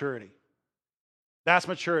 That's maturity. That's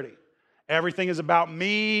maturity. Everything is about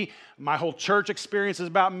me. My whole church experience is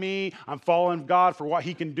about me. I'm following God for what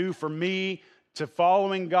he can do for me, to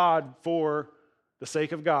following God for the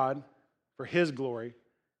sake of God, for his glory,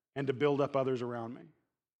 and to build up others around me.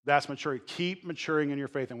 That's maturity. Keep maturing in your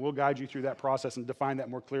faith, and we'll guide you through that process and define that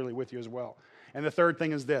more clearly with you as well. And the third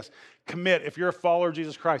thing is this. Commit. If you're a follower of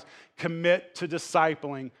Jesus Christ, commit to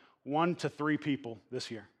discipling 1 to 3 people this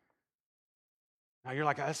year. Now you're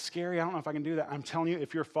like, that's scary. I don't know if I can do that. I'm telling you,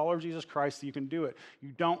 if you're a follower of Jesus Christ, you can do it.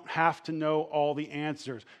 You don't have to know all the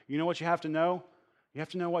answers. You know what you have to know? You have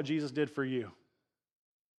to know what Jesus did for you.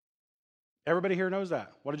 Everybody here knows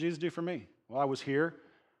that. What did Jesus do for me? Well, I was here,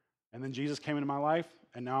 and then Jesus came into my life,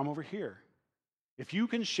 and now I'm over here. If you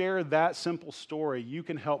can share that simple story, you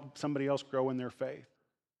can help somebody else grow in their faith.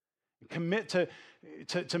 Commit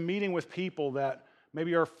to meeting with people that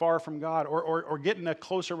maybe are far from God, or getting a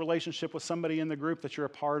closer relationship with somebody in the group that you're a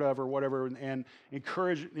part of or whatever, and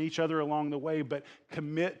encourage each other along the way, but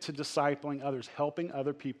commit to discipling others, helping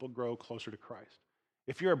other people grow closer to Christ.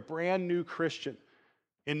 If you're a brand new Christian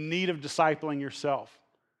in need of discipling yourself,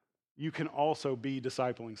 you can also be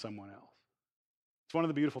discipling someone else. It's one of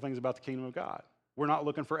the beautiful things about the kingdom of God. We're not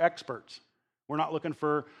looking for experts. We're not looking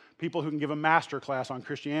for people who can give a master class on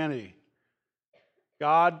Christianity.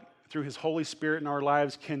 God, through his Holy Spirit in our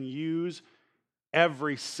lives, can use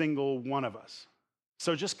every single one of us.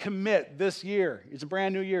 So just commit this year. It's a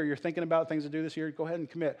brand new year. You're thinking about things to do this year. Go ahead and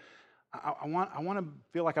commit. I want to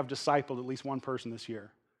feel like I've discipled at least one person this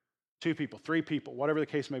year. 2 people, 3 people, whatever the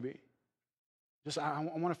case may be. Just I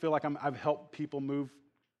want to feel like I've helped people move,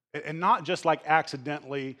 and not just like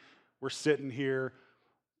accidentally we're sitting here,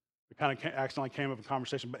 it kind of accidentally came up in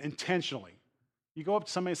conversation, but intentionally. You go up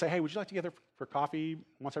to somebody and say, hey, would you like to get together for coffee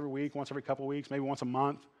once every week, once every couple of weeks, maybe once a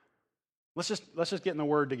month? Let's just get in the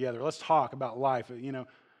Word together. Let's talk about life. You know,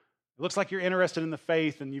 it looks like you're interested in the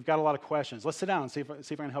faith and you've got a lot of questions. Let's sit down and see if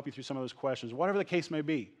I can help you through some of those questions, whatever the case may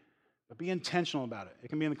be. But be intentional about it. It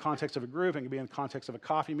can be in the context of a group. It can be in the context of a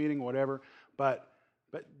coffee meeting, whatever. But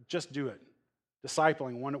just do it.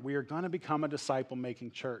 Discipling. We are going to become a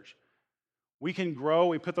disciple-making church. We can grow.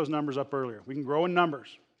 We put those numbers up earlier. We can grow in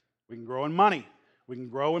numbers. We can grow in money. We can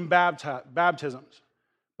grow in baptisms.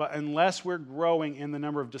 But unless we're growing in the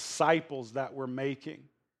number of disciples that we're making,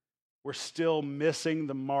 we're still missing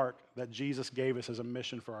the mark that Jesus gave us as a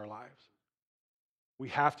mission for our lives. We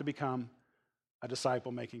have to become a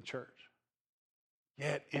disciple-making church.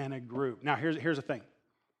 Get in a group. Now, here's the thing.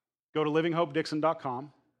 Go to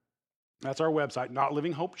livinghopedixon.com. That's our website, not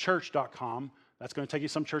livinghopechurch.com. That's going to take you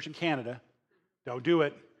to some church in Canada. Don't do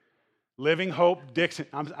it. Living Hope Dixon.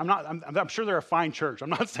 I'm sure they're a fine church. I'm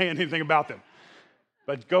not saying anything about them.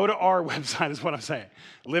 But go to our website is what I'm saying.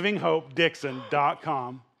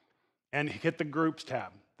 livinghopedixon.com and hit the groups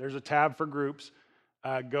tab. There's a tab for groups.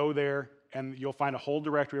 Go there and you'll find a whole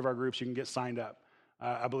directory of our groups. You can get signed up.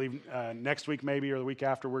 I believe next week maybe or the week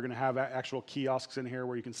after we're going to have actual kiosks in here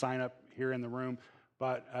where you can sign up here in the room.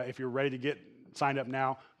 But if you're ready to get signed up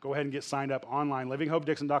now, go ahead and get signed up online.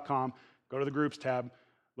 livinghopedixon.com. Go to the groups tab.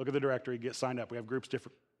 Look at the directory. Get signed up. We have groups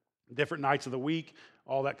different nights of the week,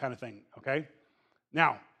 all that kind of thing. Okay?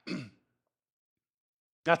 Now,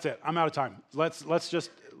 that's it. I'm out of time. Let's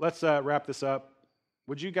wrap this up.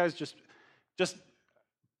 Would you guys just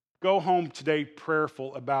go home today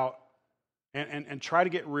prayerful about and try to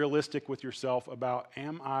get realistic with yourself about,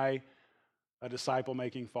 am I a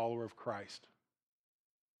disciple-making follower of Christ?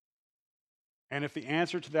 And if the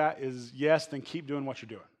answer to that is yes, then keep doing what you're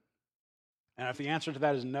doing. And if the answer to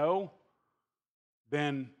that is no,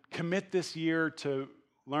 then commit this year to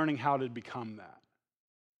learning how to become that.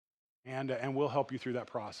 And we'll help you through that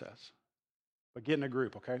process. But get in a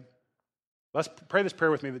group, okay? Let's pray this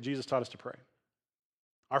prayer with me that Jesus taught us to pray.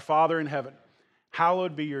 Our Father in heaven,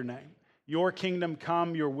 hallowed be your name. Your kingdom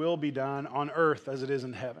come, your will be done on earth as it is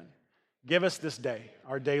in heaven. Give us this day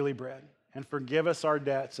our daily bread, and forgive us our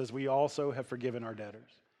debts as we also have forgiven our debtors.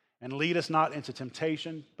 And lead us not into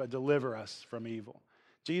temptation, but deliver us from evil.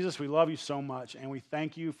 Jesus, we love you so much, and we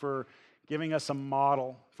thank you for giving us a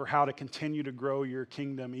model for how to continue to grow your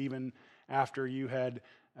kingdom even after you had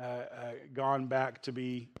gone back to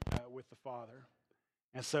be with the Father.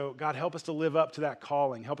 And so, God, help us to live up to that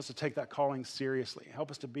calling. Help us to take that calling seriously.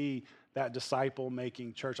 Help us to be that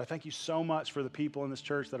disciple-making church. I thank you so much for the people in this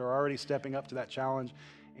church that are already stepping up to that challenge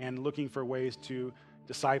and looking for ways to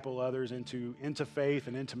disciple others into faith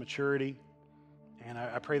and into maturity. And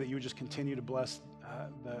I pray that you would just continue to bless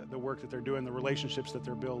the work that they're doing, the relationships that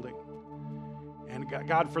they're building. And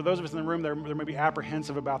God, for those of us in the room, there may be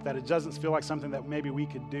apprehensive about that. It doesn't feel like something that maybe we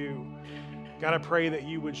could do. God, I pray that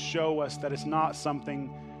you would show us that it's not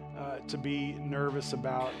something to be nervous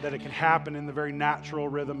about, that it can happen in the very natural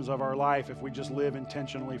rhythms of our life if we just live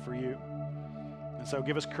intentionally for you. And so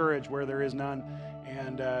give us courage where there is none,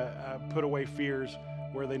 and put away fears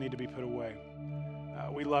where they need to be put away.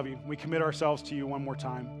 We love you. We commit ourselves to you one more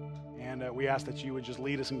time, and we ask that you would just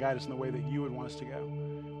lead us and guide us in the way that you would want us to go.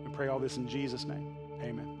 We pray all this in Jesus' name.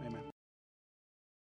 Amen.